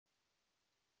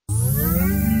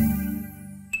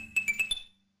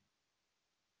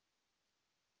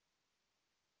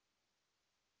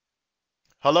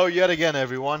Hello yet again,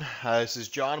 everyone. This is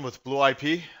John with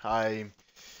BluIP. I'm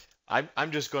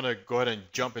just gonna go ahead and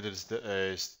jump into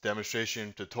this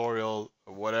demonstration tutorial,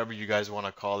 whatever you guys want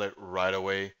to call it, right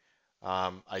away.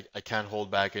 I can't hold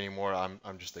back anymore.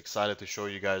 I'm just excited to show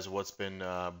you guys what's been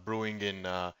brewing in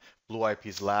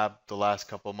BluIP's lab the last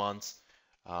couple months.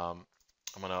 I'm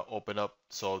gonna open up.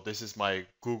 So this is my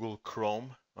Google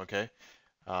Chrome. Okay.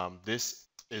 This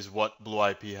is what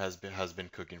BluIP has been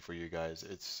cooking for you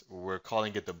guys. We're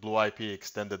calling it the BluIP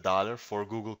Xtended Dialer for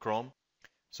Google Chrome.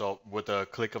 So with a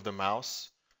click of the mouse,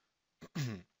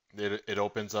 it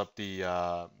opens up the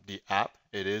app.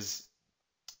 It is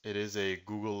a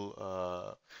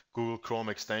Google Chrome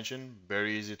extension,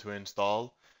 very easy to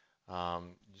install.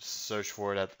 Search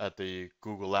for it at the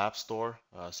Google App Store.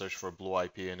 Search for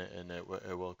BluIP and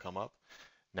it will come up.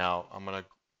 Now I'm gonna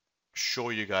show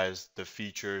you guys the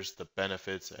features, the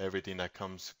benefits, everything that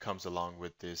comes along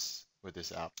with this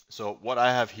app. So what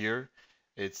I have here,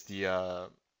 it's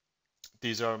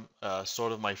these are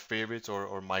sort of my favorites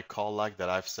or my call lag that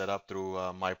I've set up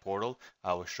through my portal.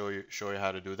 I will show you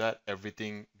how to do that.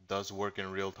 Everything does work in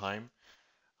real time.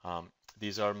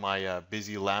 These are my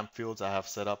busy lamp fields I have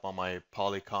set up on my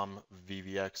Polycom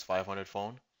VVX 500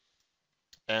 phone.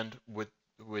 And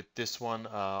with this one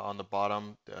on the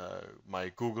bottom,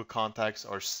 my Google contacts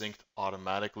are synced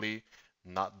automatically,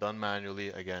 not done manually.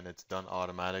 Again, it's done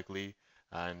automatically,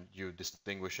 and you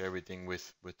distinguish everything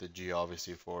with the G,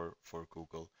 obviously, for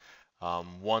Google.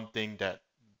 One thing that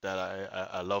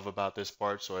I love about this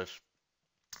part, so if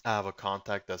I have a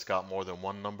contact that's got more than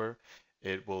one number,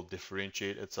 it will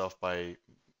differentiate itself by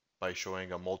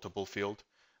showing a multiple field.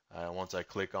 Once I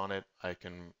click on it, I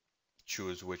can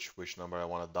choose which number I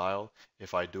want to dial.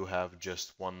 If I do have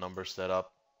just one number set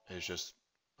up, it's just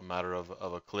a matter of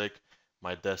a click.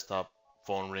 My desktop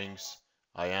phone rings,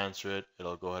 I answer it,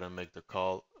 it'll go ahead and make the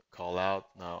call out.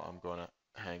 Now I'm going to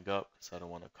hang up because I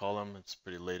don't want to call him. It's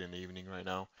pretty late in the evening right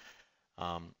now.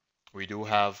 We do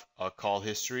have a call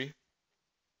history,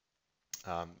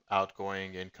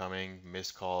 outgoing, incoming,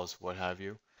 missed calls, what have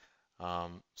you.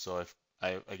 So if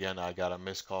I got a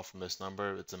missed call from this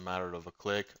number, it's a matter of a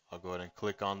click. I'll go ahead and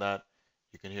click on that.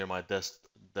 You can hear my desk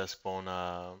phone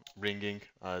ringing.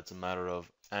 It's a matter of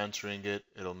answering it.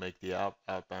 It'll make the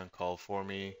outbound call for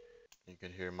me. You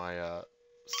can hear my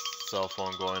cell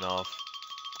phone going off.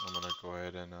 I'm gonna go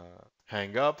ahead and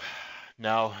hang up.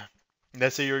 Now,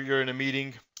 let's say you're in a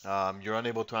meeting. You're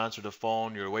unable to answer the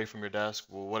phone. You're away from your desk,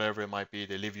 whatever it might be.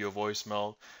 They leave you a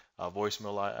voicemail. A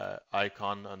voicemail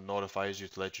icon notifies you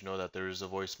to let you know that there is a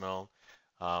voicemail.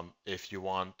 If you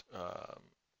want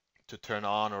to turn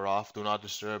on or off do not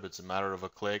disturb, it's a matter of a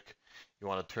click. You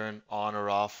want to turn on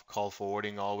or off call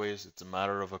forwarding always, it's a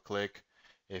matter of a click.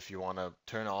 If you want to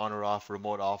turn on or off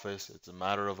remote office, it's a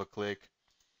matter of a click.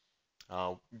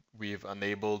 We've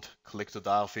enabled click to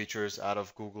dial features out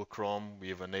of Google Chrome.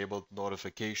 We've enabled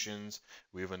notifications.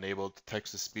 We've enabled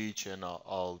text to speech, and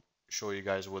I'll show you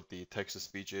guys what the text to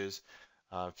speech is.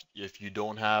 If you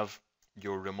don't have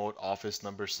your remote office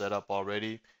number set up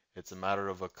already, it's a matter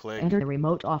of a click. Enter the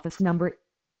remote office number.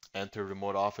 Enter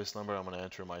remote office number. I'm going to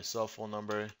enter my cell phone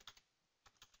number.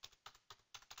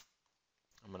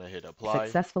 I'm going to hit apply.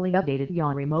 Successfully updated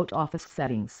your remote office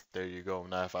settings. There you go.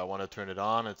 Now if I want to turn it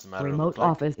on, it's a matter of a Remote click.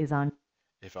 office is on.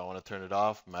 If I want to turn it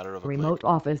off, matter of a click. Remote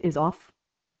office is off.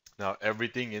 Now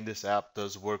everything in this app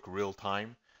does work real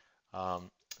time.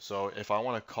 So if I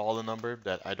want to call a number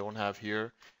that I don't have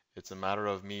here, it's a matter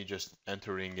of me just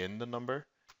entering in the number,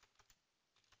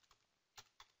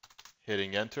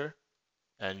 hitting enter,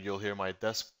 and you'll hear my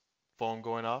desk phone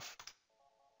going off.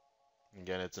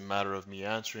 Again, it's a matter of me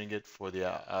answering it for the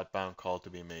outbound call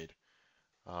to be made.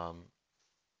 I'm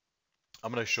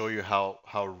going to show you how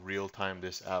real time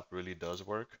this app really does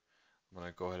work. I'm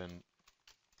going to go ahead and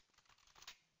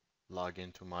log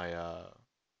into my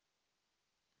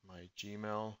my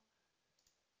Gmail.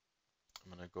 I'm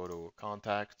going to go to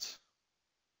contacts.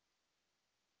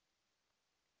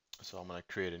 So I'm going to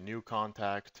create a new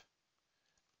contact,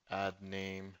 add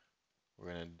name.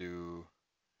 We're going to do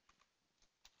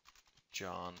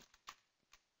John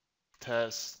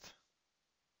Test.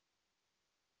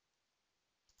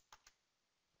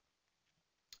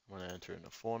 I'm going to enter in a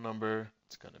phone number.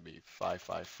 It's going to be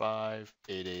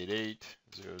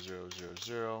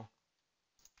 555-888-0000.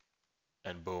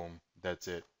 And boom, that's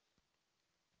it.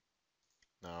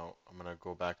 Now I'm going to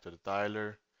go back to the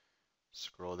dialer,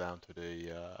 scroll down to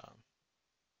the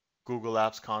Google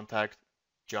Apps contact,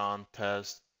 John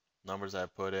Test, numbers I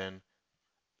put in.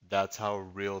 That's how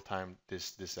real time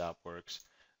this app works.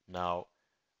 Now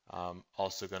I'm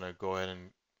also going to go ahead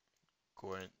and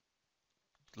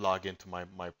log into my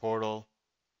portal.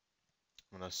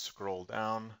 I'm going to scroll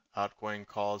down, outgoing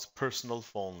calls, personal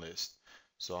phone list.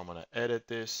 So I'm going to edit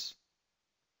this.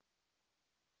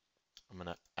 I'm going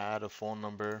to add a phone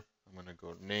number. I'm going to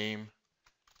go name,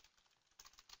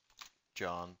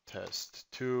 John test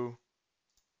 2,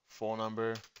 phone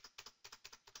number,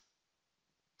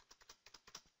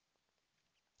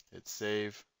 hit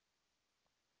save.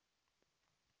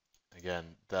 Again,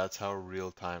 that's how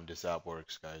real time this app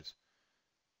works, guys.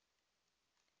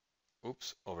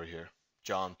 Oops, over here.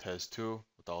 John test 2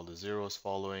 with all the zeros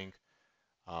following.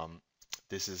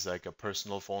 This is like a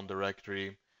personal phone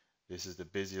directory. This is the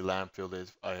busy lamp field.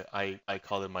 I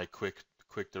call it my quick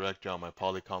directory on my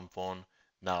Polycom phone.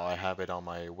 Now I have it on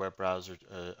my web browser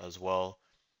as well.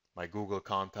 My Google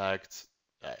contacts.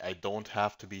 I don't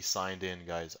have to be signed in,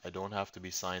 guys. I don't have to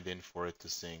be signed in for it to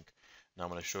sync. Now I'm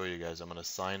going to show you guys. I'm going to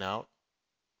sign out.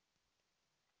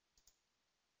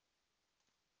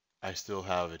 I still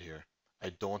have it here. I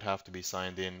don't have to be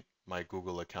signed in my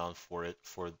Google account for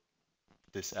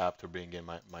this app to bring in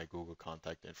my Google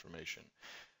contact information.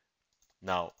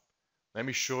 Now, let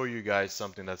me show you guys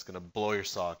something that's going to blow your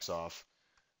socks off.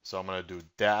 So I'm going to do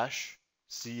dash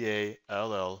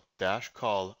CALL dash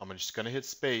call. I'm just going to hit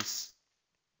space.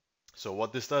 So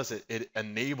what this does, it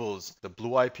enables the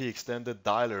BluIP Extended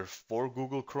Dialer for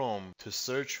Google Chrome to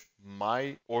search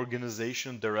my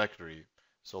organization directory.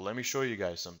 So let me show you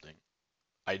guys something.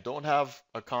 I don't have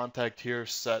a contact here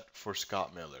set for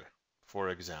Scott Miller, for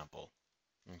example.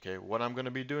 Okay, what I'm going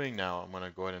to be doing now, I'm going to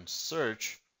go ahead and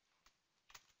search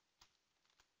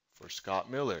for Scott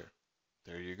Miller.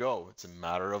 There you go. It's a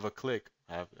matter of a click.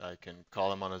 I can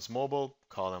call him on his mobile,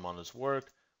 call him on his work,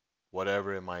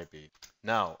 whatever it might be.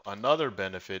 Now, another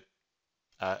benefit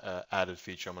added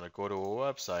feature, I'm going to go to a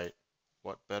website.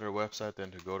 What better website than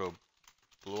to go to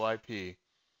BluIP?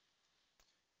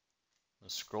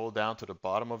 Scroll down to the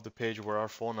bottom of the page where our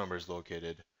phone number is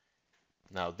located.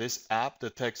 Now, this app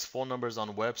detects phone numbers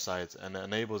on websites and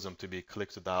enables them to be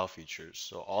click-to-dial features.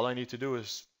 So all I need to do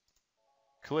is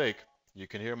click. You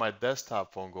can hear my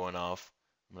desktop phone going off.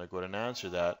 I'm going to go ahead and answer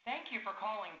that. Thank you for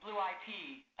calling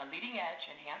BluIP, a leading-edge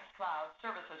enhanced cloud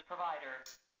services provider.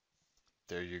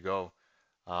 There you go.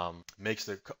 Makes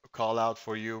the call out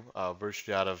for you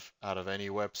virtually out of any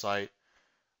website.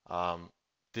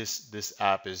 This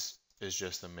app is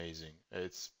just amazing.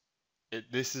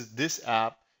 This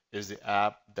app is the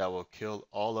app that will kill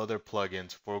all other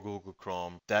plugins for Google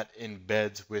Chrome that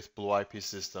embeds with BluIP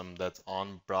system that's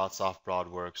on Broadsoft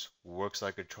Broadworks, works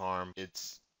like a charm.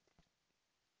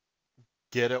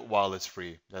 Get it while it's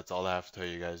free. That's all I have to tell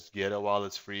you guys. Get it while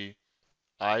it's free.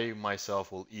 I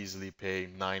myself will easily pay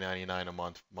 $9.99 a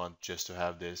month just to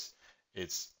have this.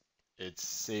 It's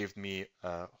saved me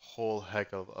a whole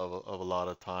heck of a lot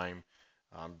of time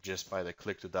just by the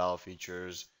click to dial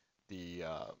features, the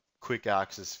quick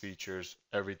access features,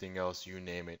 everything else, you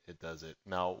name it, it does it.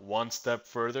 Now, one step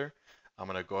further, I'm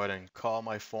going to go ahead and call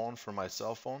my phone from my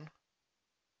cell phone.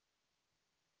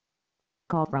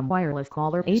 Call from wireless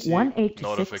caller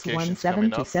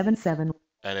 818-261-7277.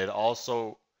 And it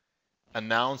also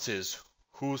announces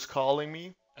who's calling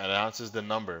me and announces the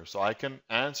number. So I can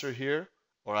answer here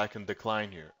or I can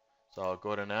decline here. So I'll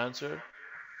go ahead and answer.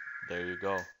 There you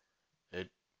go. It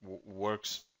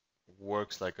works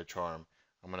like a charm.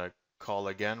 I'm going to call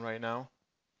again right now.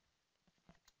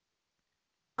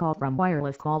 Call from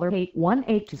wireless caller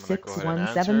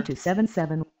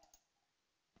 818-261-7277.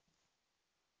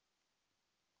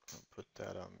 Put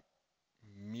that on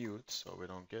mute so we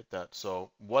don't get that. So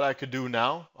what I could do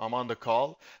now, I'm on the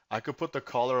call. I could put the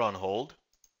caller on hold.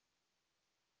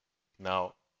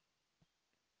 Now,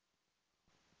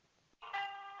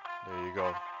 there you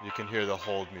go. You can hear the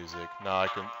hold music. Now I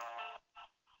can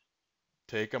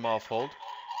take him off hold.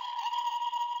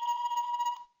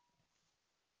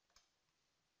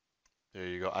 There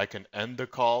you go. I can end the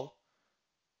call.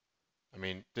 I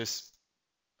mean,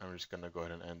 I'm just gonna go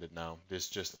ahead and end it now. This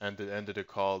just ended the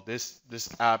call. This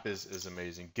app is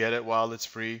amazing. Get it while it's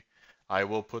free. I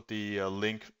will put the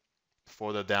link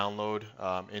for the download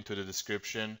into the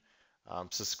description.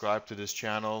 Subscribe to this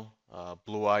channel,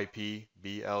 BluIP,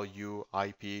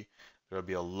 BluIP. There'll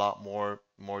be a lot more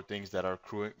things that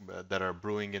are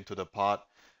brewing into the pot.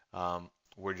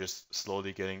 We're just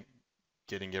slowly getting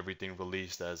everything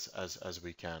released as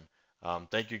we can.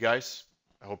 Thank you guys.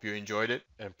 I hope you enjoyed it,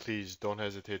 and please don't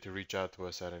hesitate to reach out to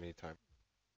us at any time.